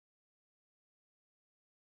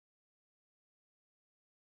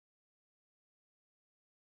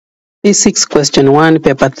Physics question 1,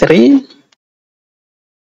 paper 3.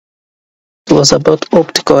 It was about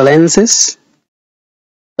optical lenses.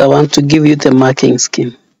 I want to give you the marking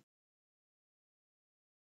scheme.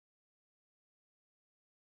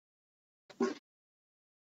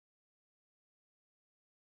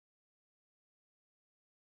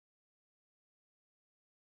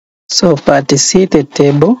 So part C, the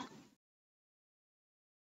table.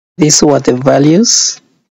 These were the values.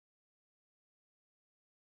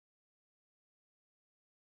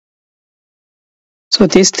 So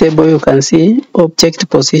this table, you can see object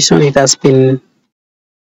position, it has been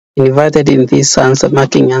inverted in these answer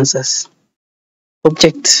marking answers.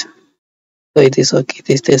 Object, so it is okay, it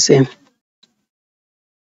is the same.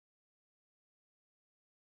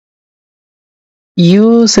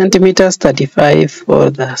 U centimeters 35 for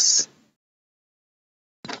this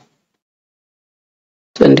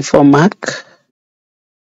 24 mark.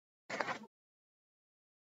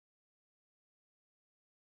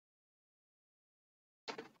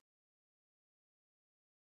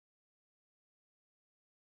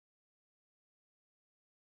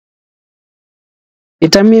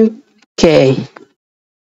 Determine K.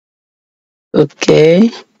 Okay.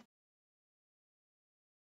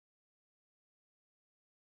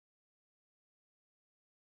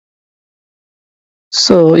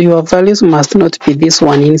 So your values must not be this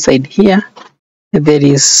one inside here. There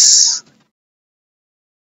is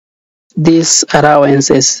these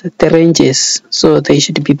allowances, the ranges, so they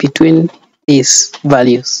should be between these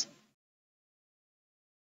values.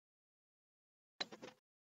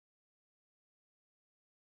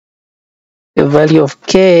 The value of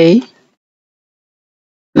K,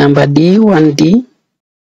 number D, 1D,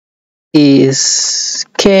 is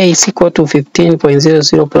K is equal to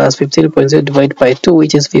 15.00 plus 15.0 divided by 2,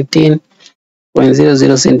 which is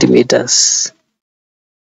 15.00 centimeters.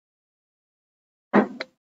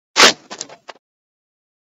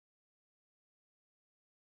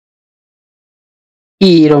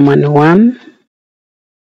 E Roman 1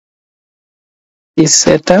 is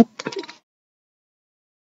set up.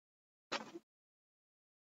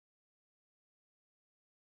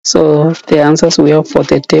 So the answers we have for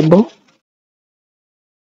the table.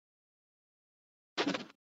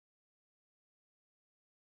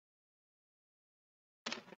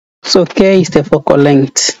 So K is the focal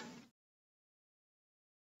length.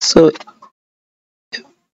 So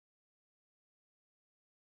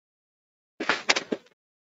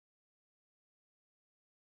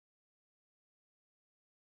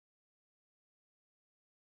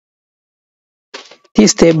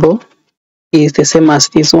this table is the same as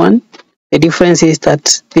this one. The difference is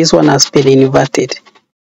that this one has been inverted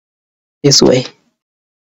this way.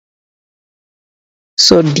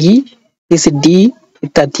 So D, this D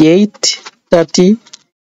 38, 30,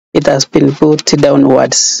 it has been put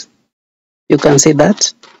downwards. You can see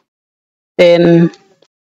that. Then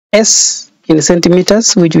S in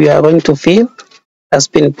centimeters, which we are going to fill, has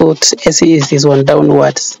been put, S is this one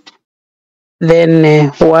downwards. Then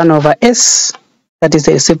 1 over S, that is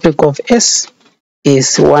the reciprocal of S,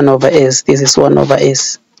 is 1 over S. This is 1 over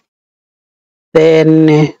S.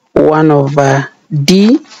 Then 1 over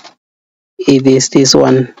D, it is this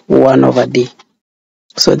one, 1 over D.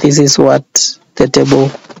 So this is what the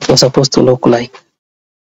table was supposed to look like.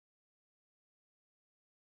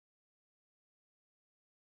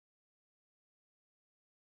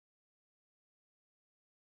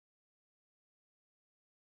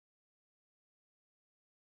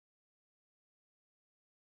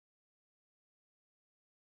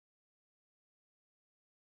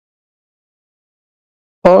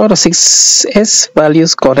 Or 6S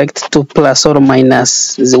values correct to plus or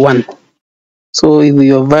minus 1. So if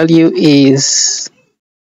your value is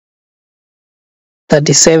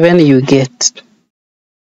 37, you get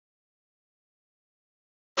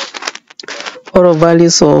all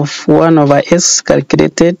values of 1 over S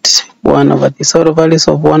calculated, 1 over this, all values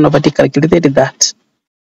of 1 over D calculated that.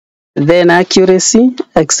 Then accuracy,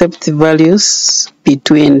 accept values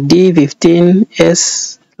between D, 15,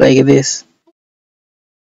 S, like this.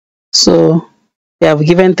 So they have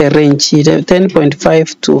given the range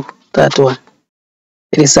 10.5 to that one.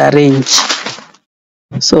 It is a range.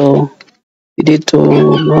 So you need to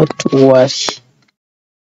not worry.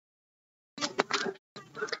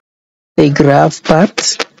 The graph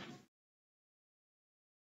part.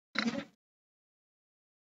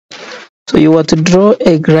 So you want to draw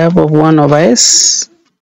a graph of 1 over S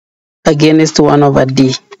against 1 over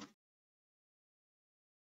D.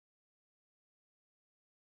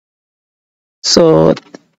 So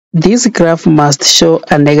this graph must show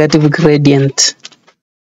a negative gradient.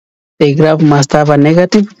 The graph must have a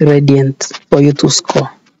negative gradient for you to score.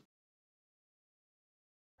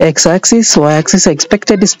 X-axis, y-axis,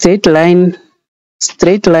 expected straight line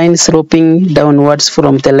sloping downwards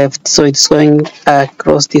from the left. So it's going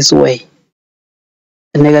across this way,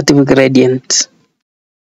 a negative gradient.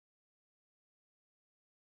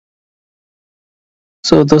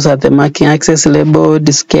 So those are the marking axes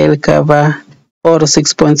labeled, scale, cover, all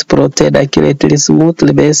 6 points plotted accurately,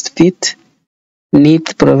 smoothly, best fit,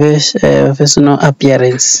 neat, professional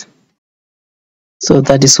appearance. So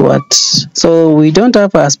that is what. So we don't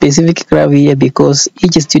have a specific graph here because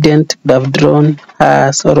each student would have drawn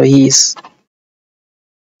hers or his.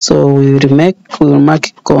 So we will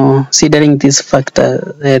mark considering this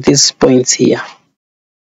factor, these points here.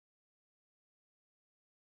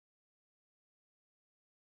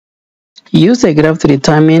 Use a graph to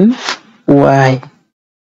determine y.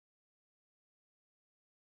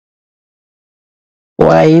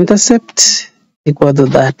 Y-intercept equal to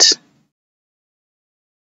that.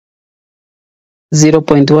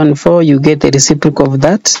 0.14, you get the reciprocal of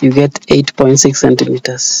that, you get 8.6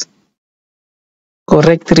 centimeters.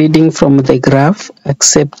 Correct reading from the graph,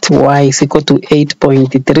 accept y is equal to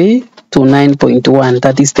 8.3 to 9.1,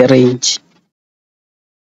 that is the range.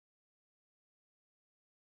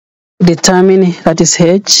 Determine, that is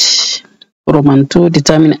H, Roman 2,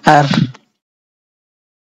 determine R.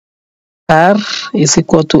 R is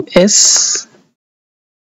equal to S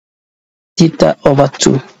theta over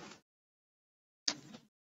 2.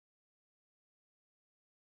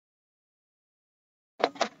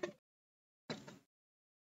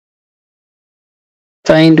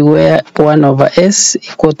 Find where 1 over S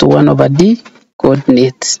equal to 1 over D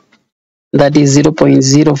coordinates. That is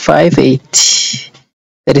 0.058.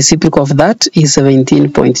 The reciprocal of that is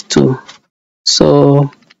 17.2.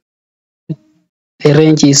 So the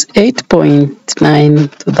range is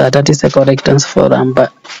 8.9 to that. That is the correct answer for number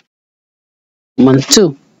Roman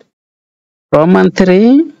 2. Roman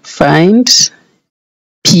 3, find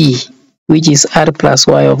P, which is R plus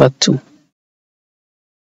Y over 2.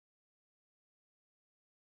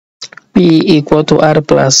 P equal to R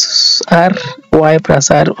plus R, Y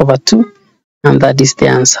plus R over 2. And that is the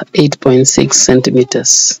answer, 8.6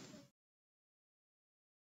 centimeters.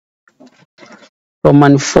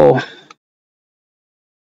 Roman 4.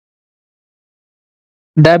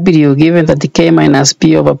 W, given that K minus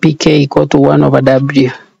P over PK equal to 1 over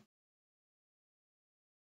W.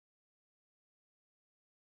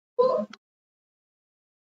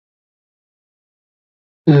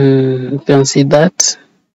 You can see that.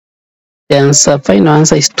 The answer, final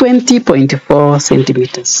answer is 20.4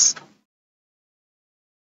 centimeters.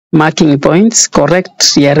 Marking points,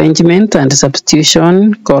 correct rearrangement and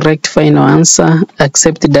substitution, correct final answer,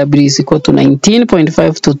 accept W is equal to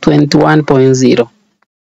 19.5 to 21.0.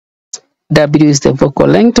 W is the focal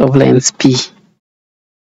length of length P.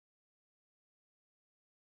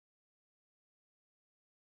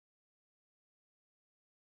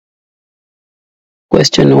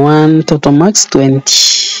 Question 1, total marks 20.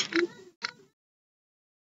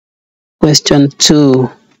 Question 2.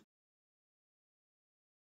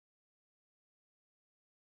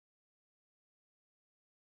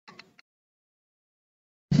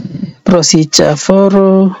 Procedure,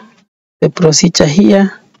 follow the procedure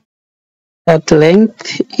here. That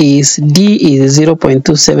length is D is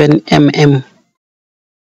 0.27 mm.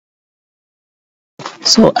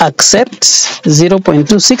 So accept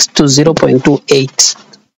 0.26 to 0.28.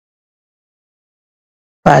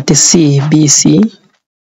 Part C, BC.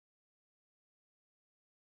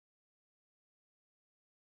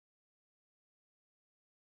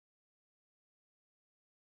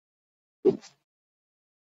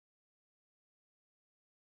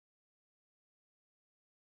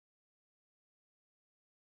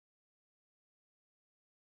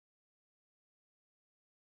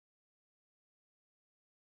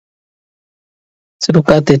 So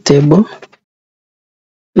look at the table.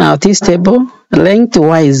 Now this table, length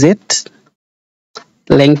YZ,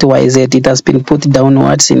 it has been put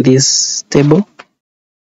downwards in this table.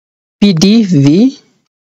 PD,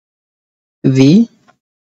 V,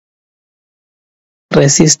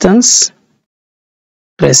 resistance,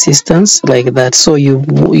 like that. So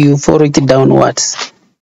you follow it downwards,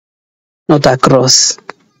 not across.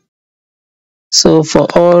 So for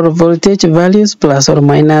all voltage values plus or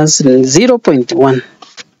minus 0.1,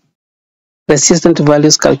 resistant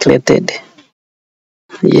values calculated.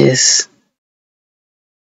 Yes.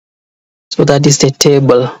 So that is the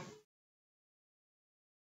table.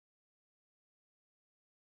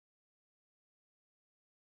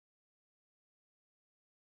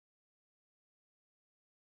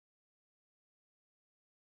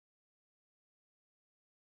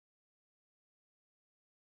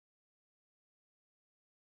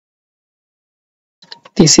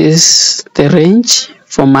 This is the range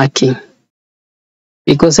for marking,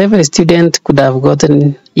 because every student could have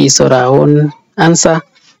gotten his or her own answer,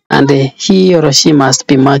 and he or she must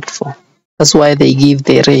be marked for. That's why they give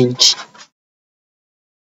the range.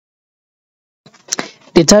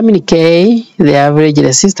 Determine K, the average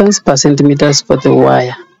resistance per centimeters for the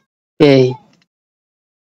wire.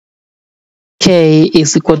 K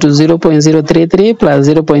is equal to 0.033 plus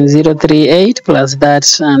 0.038 plus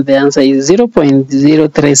that, and the answer is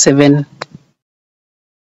 0.037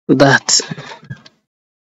 that.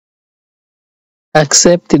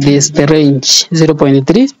 Accept this, the range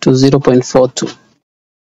 0.3 to 0.42.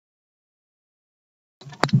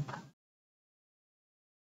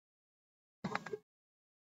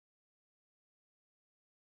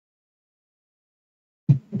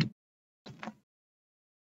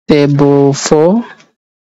 Table 4,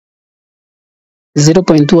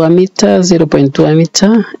 0.2 ammeter, 0.2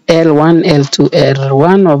 ammeter, L1, L2,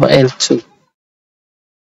 L1 over L2.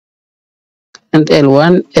 And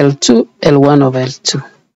L1, L2, L1 over L2.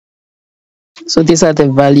 So these are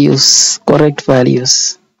the values, correct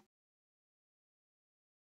values.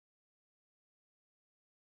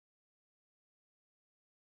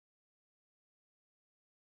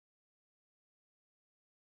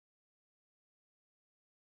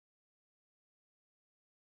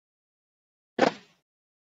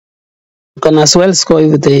 You can as well score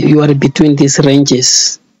if you are between these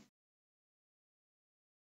ranges.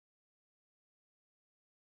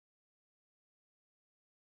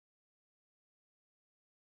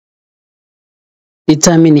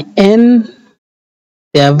 Determine N,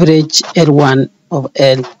 the average L1 of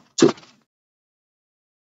L2.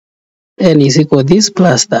 N is equal to this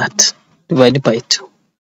plus that, divided by 2.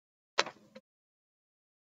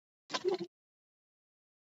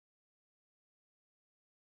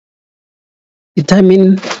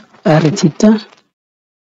 Determine R theta.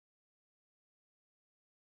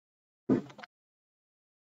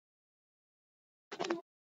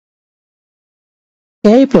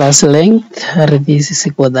 K plus length, R this is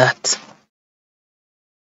equal to that.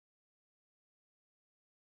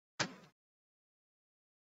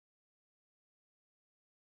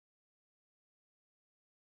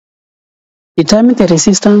 Determine the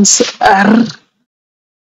resistance R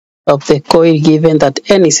of the coil given that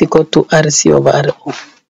N is equal to RC over RO.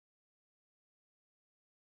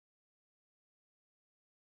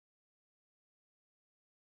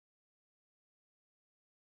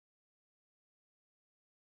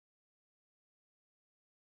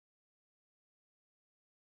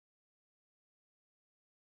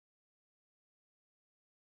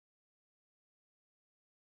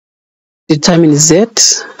 Determine Z,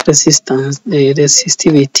 resistance, the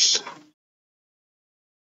resistivity.